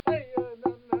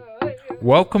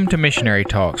Welcome to Missionary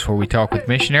Talks, where we talk with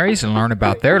missionaries and learn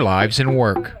about their lives and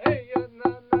work.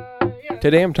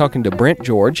 Today I'm talking to Brent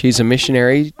George. He's a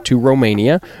missionary to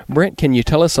Romania. Brent, can you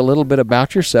tell us a little bit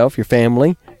about yourself, your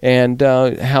family, and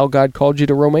how God called you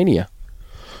to Romania?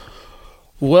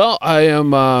 Well, I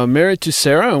am married to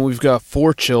Sarah, and we've got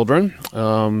 4 children.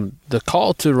 The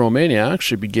call to Romania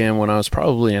actually began when I was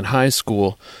probably in high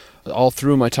school. All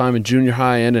through my time in junior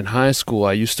high and in high school,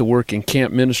 I used to work in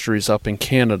camp ministries up in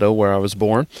Canada, where I was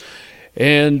born.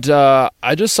 And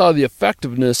I just saw the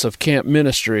effectiveness of camp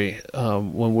ministry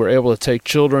when we're able to take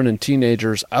children and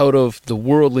teenagers out of the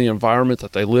worldly environment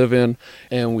that they live in,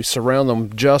 and we surround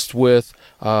them just with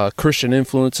Christian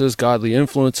influences, godly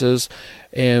influences,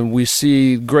 and we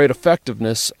see great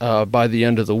effectiveness by the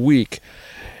end of the week.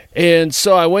 And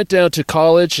so I went down to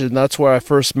college, and that's where I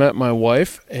first met my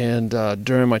wife. And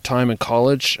during my time in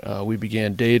college, we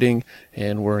began dating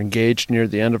and were engaged near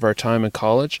the end of our time in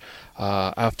college.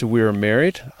 After we were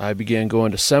married, I began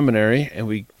going to seminary, and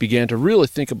we began to really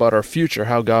think about our future,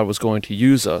 how God was going to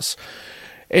use us.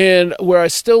 And where I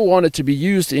still wanted to be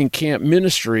used in camp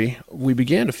ministry, we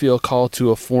began to feel called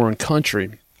to a foreign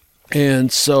country.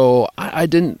 And so I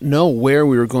didn't know where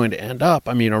we were going to end up.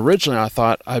 I mean, originally I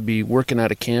thought I'd be working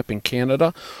at a camp in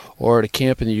Canada or at a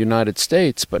camp in the United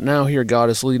States, but now here God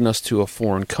is leading us to a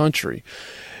foreign country.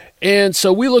 And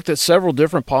so we looked at several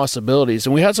different possibilities,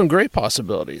 and we had some great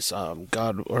possibilities.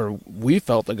 We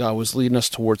felt that God was leading us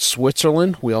towards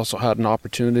Switzerland. We also had an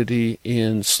opportunity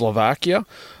in Slovakia.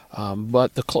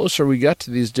 But the closer we got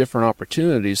to these different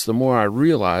opportunities, the more I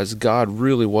realized God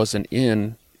really wasn't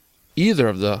in either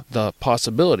of the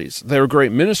possibilities. They were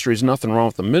great ministries, nothing wrong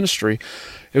with the ministry.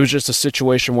 It was just a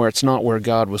situation where it's not where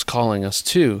God was calling us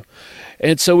to.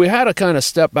 And so we had to kind of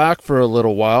step back for a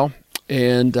little while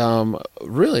and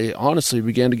really, honestly,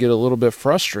 began to get a little bit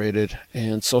frustrated.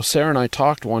 And so Sarah and I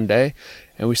talked one day,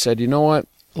 and we said, you know what,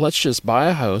 let's just buy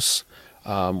a house,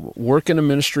 work in a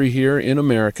ministry here in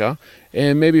America,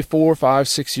 and maybe 4, 5,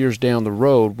 6 years down the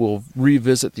road, we'll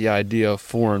revisit the idea of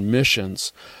foreign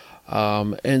missions.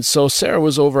 And so Sarah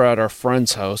was over at our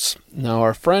friend's house. Now,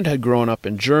 our friend had grown up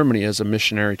in Germany as a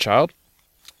missionary child.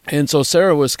 And so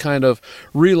Sarah was kind of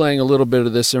relaying a little bit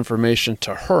of this information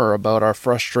to her about our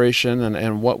frustration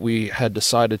and what we had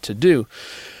decided to do.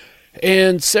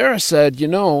 And Sarah said, you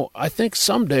know, I think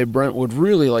someday Brent would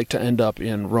really like to end up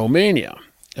in Romania.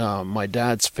 My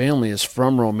dad's family is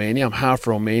from Romania. I'm half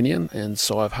Romanian, and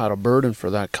so I've had a burden for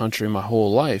that country my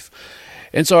whole life.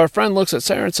 And so our friend looks at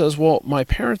Sarah and says, well, my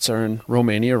parents are in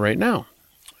Romania right now.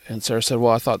 And Sarah said,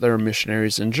 well, I thought they were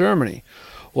missionaries in Germany.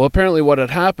 Well, apparently what had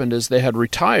happened is they had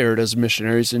retired as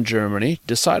missionaries in Germany,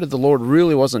 decided the Lord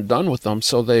really wasn't done with them,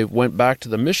 so they went back to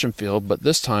the mission field, but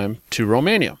this time to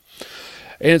Romania.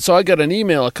 And so I got an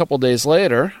email a couple days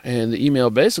later, and the email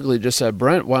basically just said,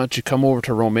 Brent, why don't you come over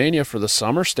to Romania for the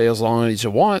summer, stay as long as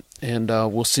you want, and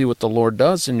we'll see what the Lord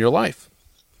does in your life.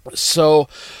 So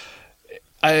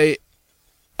I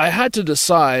had to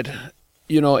decide,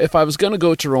 you know, if I was going to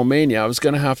go to Romania, I was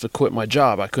going to have to quit my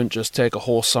job. I couldn't just take a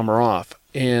whole summer off.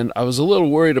 And I was a little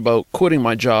worried about quitting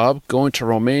my job, going to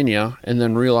Romania, and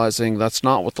then realizing that's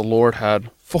not what the Lord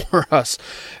had for us.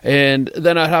 And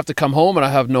then I'd have to come home, and I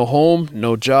have no home,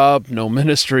 no job, no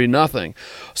ministry, nothing.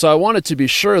 So I wanted to be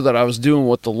sure that I was doing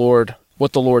what the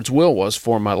Lord's will was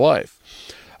for my life.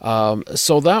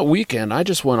 So that weekend, I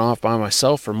just went off by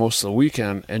myself for most of the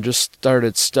weekend and just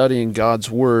started studying God's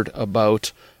Word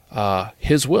about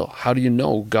His will. How do you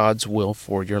know God's will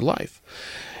for your life?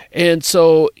 And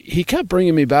so He kept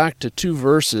bringing me back to 2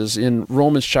 verses in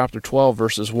Romans chapter 12,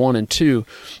 verses 1 and 2.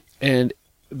 And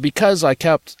because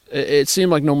it seemed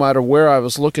like no matter where I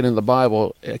was looking in the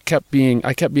Bible, I kept being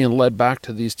led back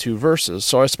to these 2 verses.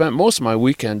 So I spent most of my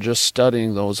weekend just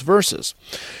studying those verses.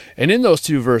 And in those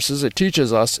 2 verses, it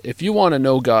teaches us, if you want to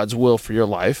know God's will for your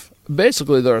life,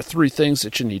 basically there are 3 things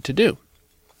that you need to do.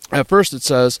 At first it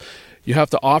says, you have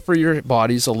to offer your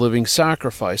bodies a living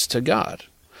sacrifice to God.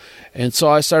 And so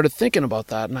I started thinking about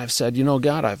that, and I've said, you know,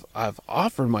 God, I've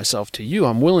offered myself to you.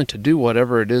 I'm willing to do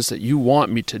whatever it is that you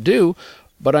want me to do,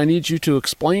 but I need you to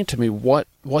explain to me what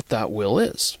that will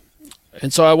is.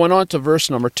 And so I went on to verse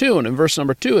number 2, and in verse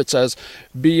number 2 it says,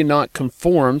 be ye not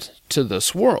conformed to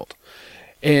this world.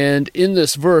 And in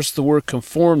this verse, the word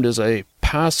conformed is a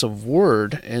passive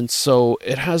word, and so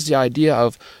it has the idea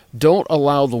of don't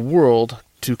allow the world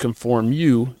to conform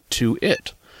you to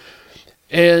it.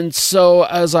 And so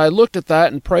as I looked at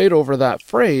that and prayed over that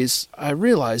phrase, I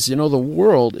realized, you know, the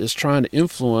world is trying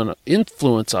to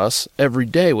influence us every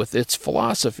day with its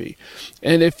philosophy.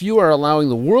 And if you are allowing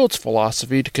the world's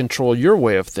philosophy to control your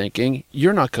way of thinking,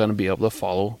 you're not going to be able to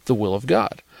follow the will of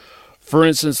God. For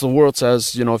instance, the world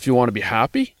says, if you want to be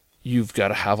happy, you've got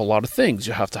to have a lot of things.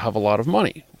 You have to have a lot of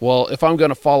money. Well, if I'm going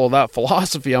to follow that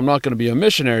philosophy, I'm not going to be a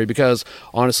missionary because,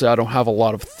 honestly, I don't have a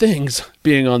lot of things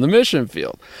being on the mission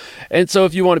field. And so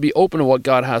if you want to be open to what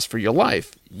God has for your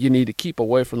life, you need to keep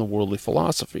away from the worldly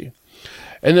philosophy.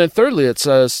 And then thirdly, it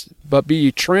says, but be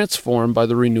ye transformed by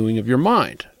the renewing of your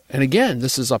mind. And again,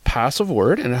 this is a passive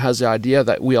word, and it has the idea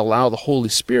that we allow the Holy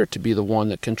Spirit to be the one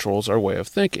that controls our way of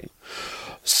thinking.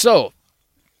 So,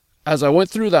 as I went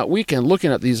through that weekend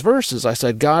looking at these verses, I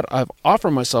said, God, I've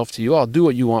offered myself to you. I'll do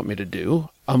what you want me to do.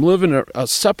 I'm living a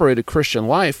separated Christian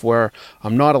life where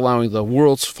I'm not allowing the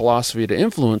world's philosophy to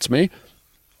influence me.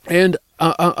 And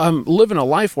I'm living a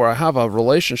life where I have a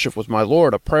relationship with my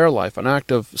Lord, a prayer life, an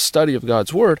active study of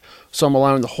God's Word. So I'm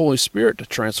allowing the Holy Spirit to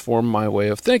transform my way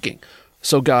of thinking.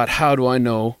 So God, how do I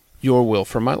know your will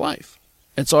for my life?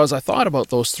 And so as I thought about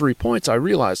those 3 points, I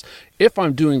realized if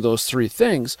I'm doing those 3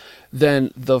 things,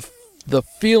 then the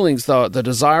feelings, the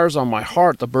desires on my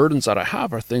heart, the burdens that I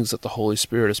have are things that the Holy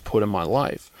Spirit has put in my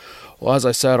life. Well, as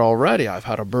I said already, I've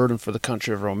had a burden for the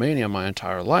country of Romania my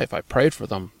entire life. I prayed for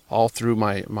them all through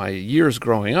my years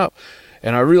growing up.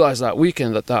 And I realized that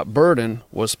weekend that burden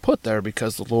was put there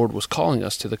because the Lord was calling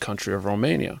us to the country of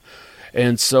Romania.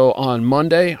 And so on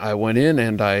Monday, I went in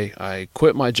and I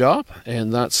quit my job.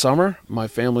 And that summer, my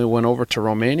family went over to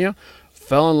Romania,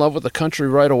 fell in love with the country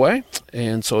right away.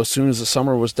 And so as soon as the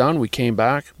summer was done, we came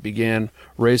back, began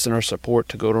raising our support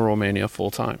to go to Romania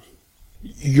full time.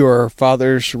 Your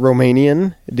father's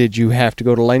Romanian. Did you have to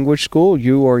go to language school,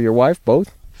 you or your wife,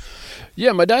 both?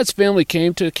 Yeah, my dad's family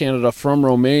came to Canada from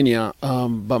Romania,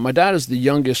 but my dad is the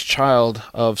youngest child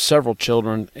of several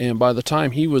children. And by the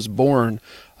time he was born,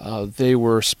 they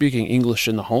were speaking English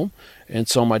in the home. And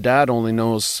so my dad only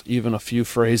knows even a few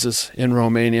phrases in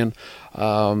Romanian.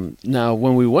 Now,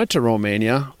 when we went to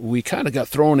Romania, we kind of got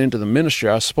thrown into the ministry.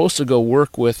 I was supposed to go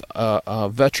work with a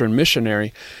veteran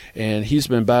missionary, and he's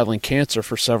been battling cancer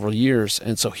for several years.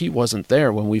 And so he wasn't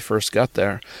there when we first got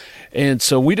there. And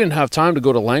so we didn't have time to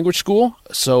go to language school.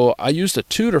 So I used a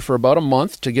tutor for about a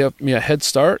month to give me a head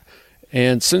start.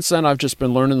 And since then, I've just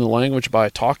been learning the language by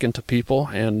talking to people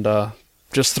and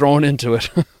just thrown into it.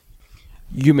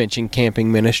 You mentioned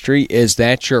camping ministry. Is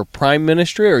that your prime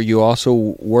ministry, or are you also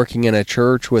working in a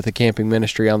church with a camping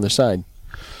ministry on the side?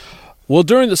 Well,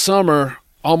 during the summer,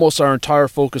 almost our entire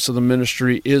focus of the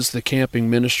ministry is the camping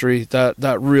ministry.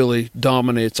 That really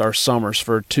dominates our summers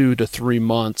for 2 to 3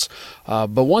 months.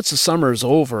 But once the summer is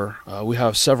over, we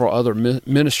have several other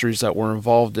ministries that we're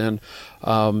involved in.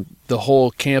 The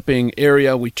whole camping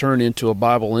area we turn into a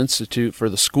Bible Institute for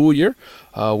the school year,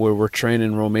 where we're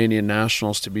training Romanian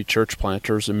nationals to be church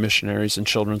planters and missionaries and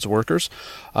children's workers.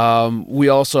 We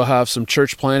also have some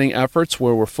church planting efforts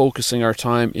where we're focusing our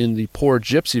time in the poor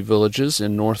Gypsy villages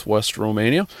in northwest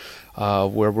Romania,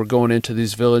 where we're going into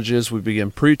these villages. We begin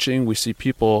preaching. We see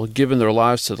people giving their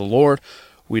lives to the Lord.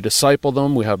 We disciple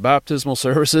them. We have baptismal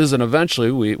services, and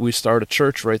eventually we start a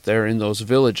church right there in those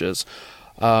villages.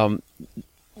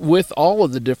 With all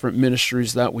of the different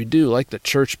ministries that we do, like the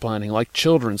church planting, like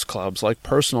children's clubs, like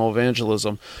personal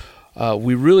evangelism,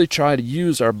 we really try to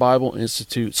use our Bible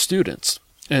Institute students.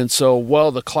 And so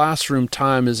while the classroom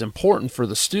time is important for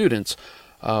the students,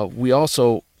 we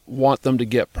also want them to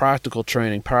get practical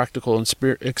training, practical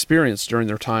experience during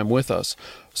their time with us.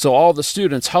 So all the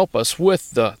students help us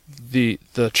with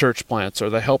the church plants, or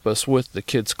they help us with the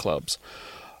kids clubs.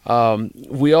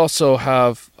 We also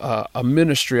have a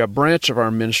ministry, a branch of our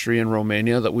ministry in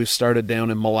Romania that we've started down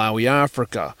in Malawi,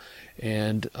 Africa.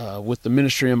 And with the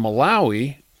ministry in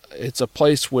Malawi, it's a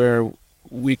place where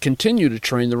we continue to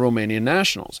train the Romanian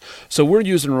nationals. So we're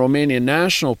using Romanian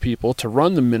national people to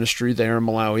run the ministry there in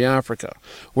Malawi, Africa.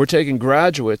 We're taking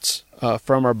graduates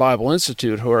from our Bible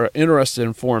Institute who are interested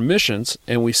in foreign missions,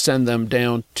 and we send them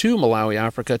down to Malawi,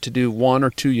 Africa to do 1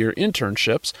 or 2 year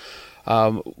internships.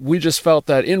 We just felt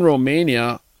that in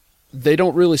Romania, they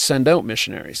don't really send out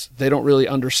missionaries. They don't really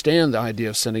understand the idea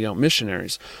of sending out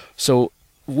missionaries. So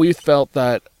we felt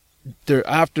that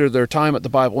after their time at the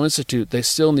Bible Institute, they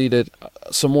still needed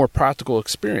some more practical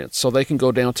experience. So they can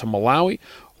go down to Malawi,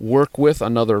 work with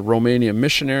another Romanian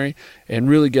missionary, and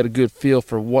really get a good feel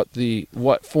for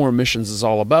what foreign missions is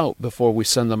all about before we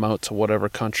send them out to whatever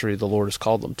country the Lord has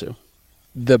called them to.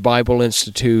 The Bible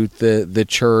Institute, the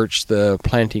church, the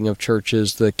planting of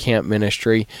churches, the camp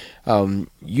ministry,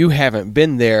 you haven't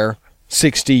been there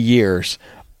 60 years.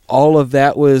 All of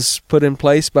that was put in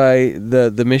place by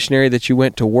the missionary that you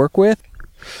went to work with?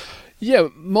 Yeah,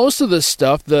 most of this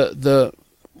stuff,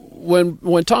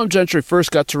 when Tom Gentry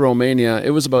first got to Romania,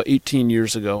 it was about 18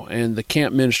 years ago, and the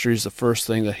camp ministry is the first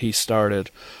thing that he started.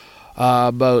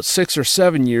 About 6 or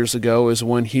 7 years ago is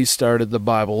when he started the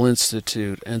Bible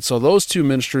Institute. And so those two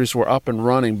ministries were up and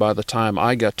running by the time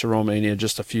I got to Romania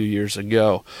just a few years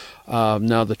ago.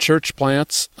 Now, the church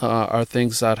plants are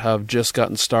things that have just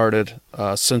gotten started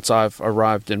since I've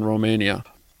arrived in Romania.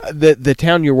 The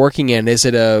town you're working in, is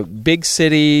it a big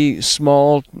city,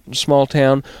 small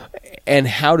town? And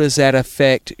how does that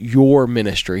affect your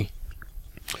ministry?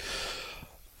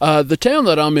 The town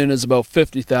that I'm in is about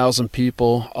 50,000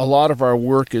 people. A lot of our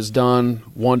work is done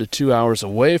 1 to 2 hours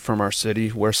away from our city,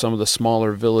 where some of the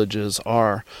smaller villages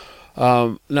are.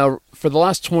 Now, for the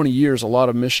last 20 years, a lot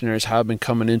of missionaries have been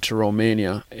coming into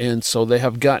Romania, and so they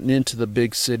have gotten into the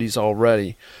big cities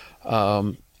already.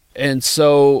 And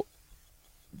so,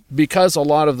 because a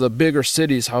lot of the bigger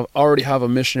cities already have a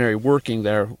missionary working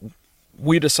there,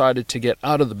 we decided to get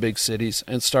out of the big cities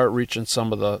and start reaching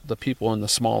some of the people in the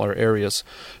smaller areas,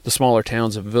 the smaller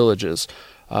towns and villages.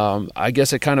 I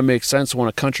guess it kind of makes sense when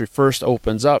a country first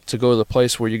opens up to go to the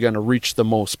place where you're going to reach the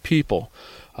most people.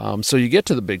 So you get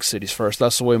to the big cities first.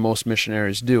 That's the way most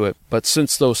missionaries do it. But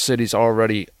since those cities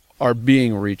already are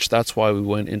being reached, that's why we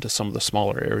went into some of the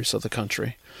smaller areas of the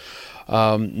country.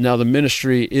 Now, the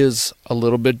ministry is a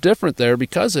little bit different there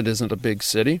because it isn't a big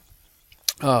city.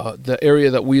 The area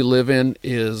that we live in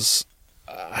is,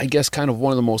 I guess, kind of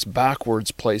one of the most backwards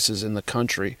places in the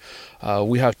country.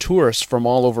 We have tourists from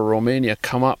all over Romania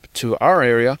come up to our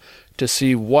area to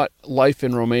see what life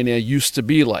in Romania used to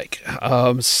be like.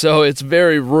 So it's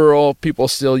very rural. People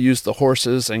still use the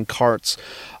horses and carts.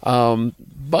 So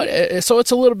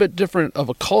it's a little bit different of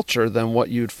a culture than what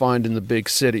you'd find in the big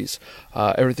cities.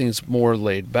 Everything's more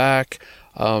laid back.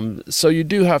 So you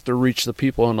do have to reach the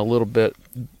people in a little bit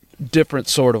different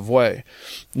sort of way.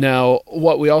 Now,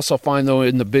 what we also find, though,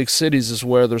 in the big cities is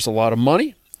where there's a lot of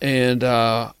money. And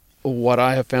what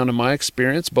I have found in my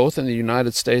experience, both in the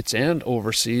United States and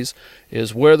overseas,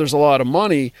 is where there's a lot of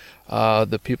money,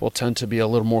 the people tend to be a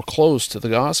little more closed to the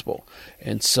gospel.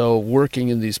 And so working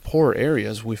in these poor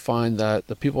areas, we find that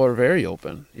the people are very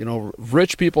open. You know,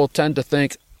 rich people tend to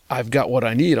think, I've got what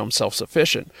I need, I'm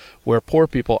self-sufficient, where poor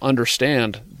people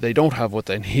understand they don't have what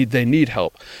they need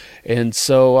help. And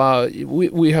so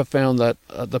we have found that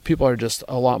the people are just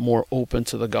a lot more open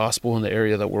to the gospel in the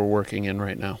area that we're working in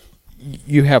right now.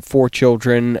 You have 4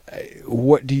 children.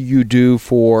 What do you do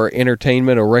for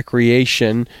entertainment or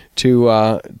recreation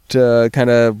to kind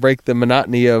of break the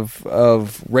monotony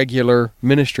of regular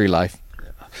ministry life?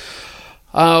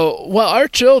 Well, our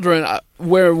children,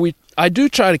 I do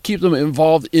try to keep them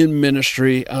involved in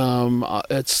ministry.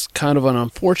 It's kind of an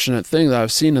unfortunate thing that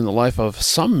I've seen in the life of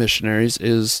some missionaries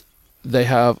is they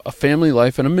have a family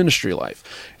life and a ministry life,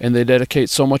 and they dedicate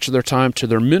so much of their time to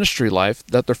their ministry life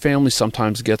that their family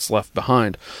sometimes gets left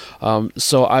behind.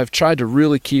 So I've tried to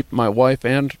really keep my wife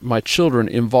and my children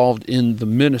involved in the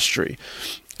ministry.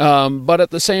 But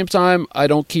at the same time, I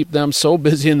don't keep them so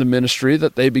busy in the ministry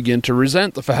that they begin to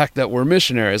resent the fact that we're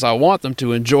missionaries. I want them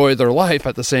to enjoy their life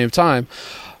at the same time.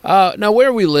 Now,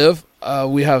 where we live,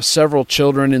 we have several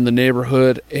children in the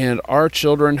neighborhood, and our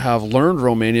children have learned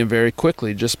Romanian very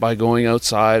quickly just by going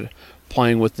outside,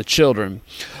 playing with the children.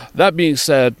 That being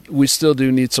said, we still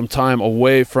do need some time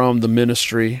away from the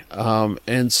ministry,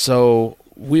 and so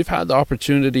we've had the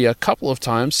opportunity a couple of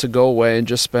times to go away and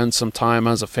just spend some time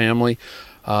as a family.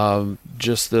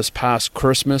 Just this past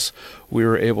Christmas, we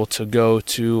were able to go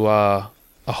to a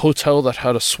hotel that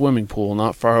had a swimming pool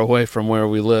not far away from where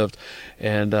we lived,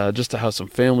 and just to have some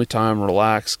family time,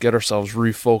 relax, get ourselves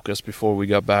refocused before we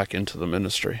got back into the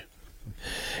ministry.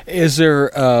 Is there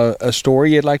a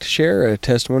story you'd like to share, a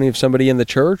testimony of somebody in the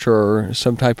church or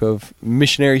some type of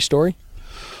missionary story?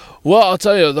 Well, I'll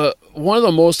tell you, one of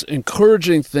the most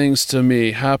encouraging things to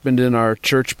me happened in our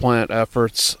church plant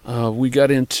efforts. We got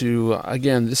into,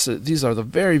 again, these are the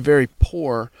very, very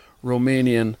poor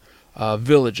Romanian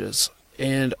villages.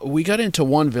 And we got into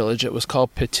one village. It was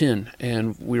called Petin,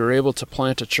 and we were able to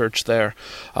plant a church there.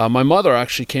 My mother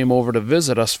actually came over to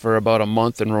visit us for about a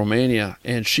month in Romania,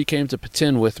 and she came to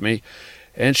Petin with me,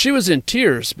 and she was in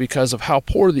tears because of how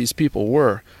poor these people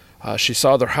were. She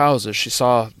saw their houses. She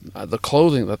saw the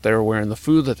clothing that they were wearing, the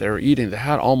food that they were eating. They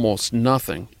had almost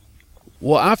nothing.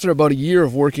 Well, after about a year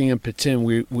of working in Petin,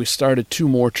 we started 2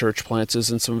 more church plants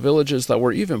in some villages that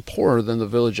were even poorer than the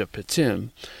village of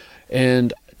Petin.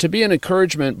 And to be an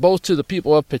encouragement both to the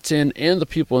people of Petin and the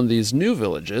people in these new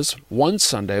villages, one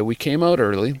Sunday we came out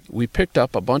early. We picked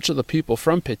up a bunch of the people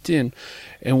from Petin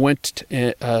and went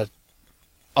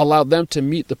allowed them to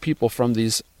meet the people from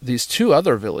these 2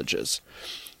 other villages.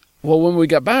 Well, when we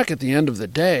got back at the end of the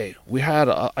day, we had,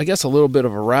 I guess, a little bit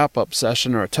of a wrap-up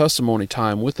session or a testimony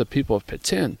time with the people of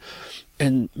Petin.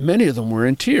 and many of them were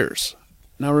in tears.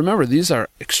 Now remember, these are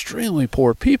extremely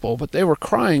poor people, but they were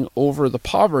crying over the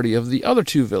poverty of the other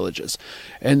two villages.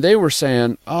 And they were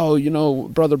saying, oh,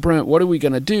 Brother Brent, what are we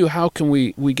going to do? How can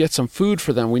we get some food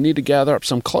for them? We need to gather up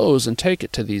some clothes and take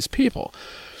it to these people.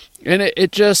 And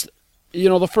it just,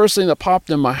 the first thing that popped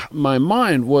in my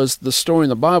mind was the story in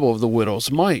the Bible of the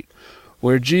widow's mite,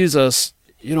 where Jesus,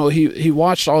 he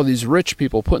watched all these rich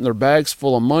people putting their bags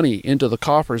full of money into the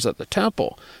coffers at the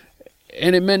temple.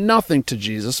 And it meant nothing to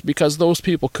Jesus because those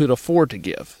people could afford to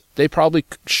give. They probably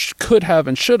could have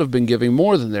and should have been giving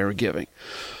more than they were giving.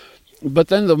 But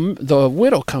then the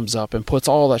widow comes up and puts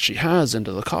all that she has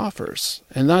into the coffers.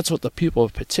 And that's what the people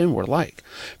of Petin were like.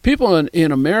 People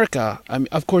in America,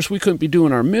 of course, we couldn't be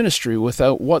doing our ministry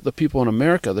without what the people in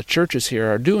America, the churches here,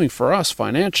 are doing for us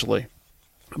financially.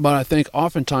 But I think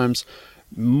oftentimes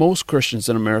most Christians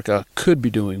in America could be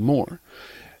doing more.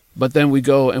 But then we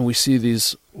go and we see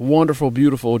these wonderful,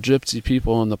 beautiful gypsy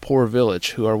people in the poor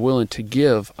village who are willing to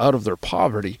give out of their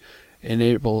poverty in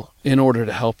order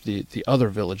to help the other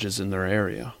villages in their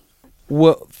area.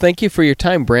 Well, thank you for your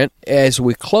time, Brent. As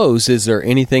we close, is there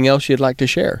anything else you'd like to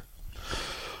share?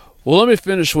 Well, let me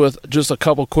finish with just a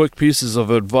couple quick pieces of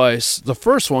advice. The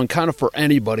first one, kind of for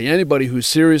anybody who's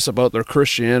serious about their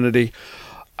Christianity.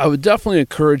 I would definitely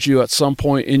encourage you at some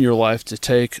point in your life to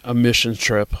take a mission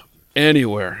trip.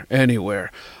 Anywhere.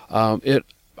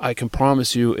 I can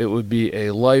promise you it would be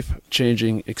a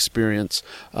life-changing experience.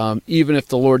 Even if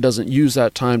the Lord doesn't use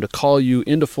that time to call you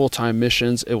into full-time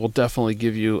missions, it will definitely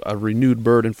give you a renewed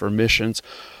burden for missions,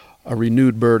 a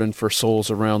renewed burden for souls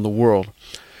around the world.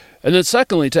 And then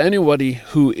secondly, to anybody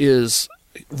who is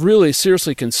really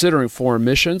seriously considering foreign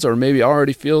missions, or maybe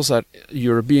already feels that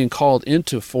you're being called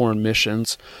into foreign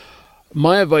missions,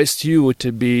 my advice to you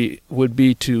would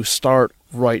be to start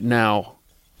right now,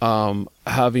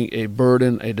 having a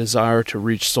burden, a desire to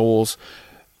reach souls,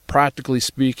 practically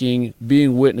speaking,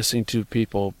 witnessing to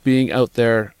people, being out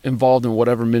there involved in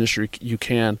whatever ministry you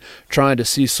can, trying to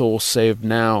see souls saved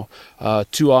now.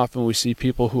 Too often we see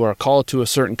people who are called to a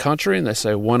certain country and they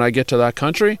say, when I get to that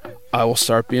country, I will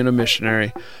start being a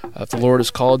missionary. If the Lord has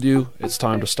called you, it's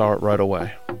time to start right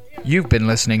away. You've been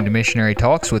listening to Missionary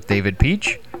Talks with David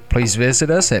Peach. Please visit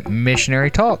us at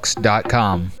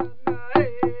missionarytalks.com.